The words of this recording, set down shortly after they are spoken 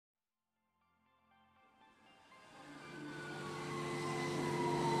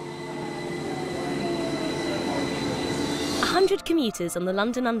100 commuters on the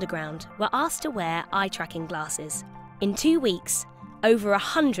London Underground were asked to wear eye-tracking glasses. In 2 weeks, over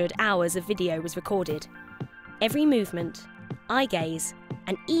 100 hours of video was recorded. Every movement, eye gaze,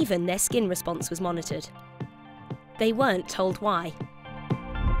 and even their skin response was monitored. They weren't told why.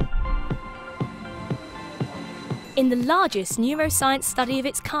 In the largest neuroscience study of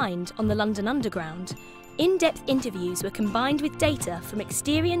its kind on the London Underground, in-depth interviews were combined with data from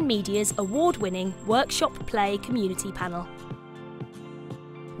Exterion Media's award-winning Workshop Play community panel.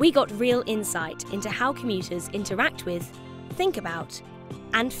 We got real insight into how commuters interact with, think about,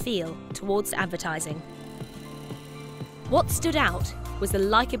 and feel towards advertising. What stood out was the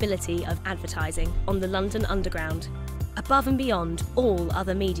likeability of advertising on the London Underground, above and beyond all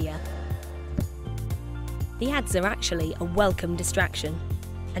other media. The ads are actually a welcome distraction,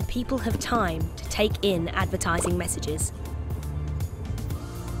 and people have time to take in advertising messages.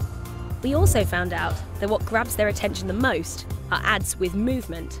 We also found out that what grabs their attention the most are ads with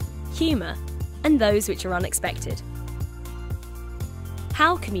movement, humour, and those which are unexpected.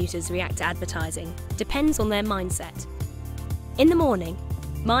 How commuters react to advertising depends on their mindset. In the morning,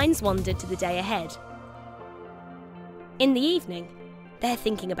 minds wandered to the day ahead. In the evening, they're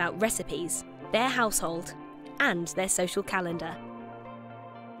thinking about recipes, their household, and their social calendar.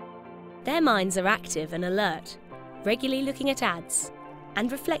 Their minds are active and alert, regularly looking at ads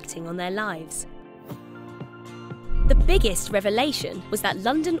and reflecting on their lives. The biggest revelation was that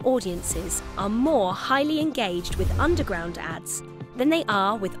London audiences are more highly engaged with underground ads than they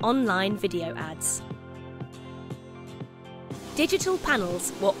are with online video ads. Digital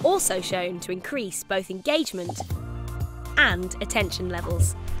panels were also shown to increase both engagement and attention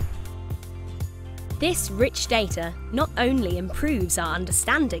levels. This rich data not only improves our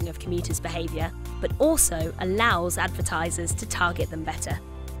understanding of commuters' behaviour, but also allows advertisers to target them better.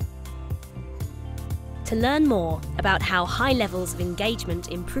 To learn more about how high levels of engagement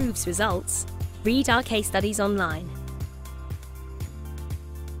improves results, read our case studies online.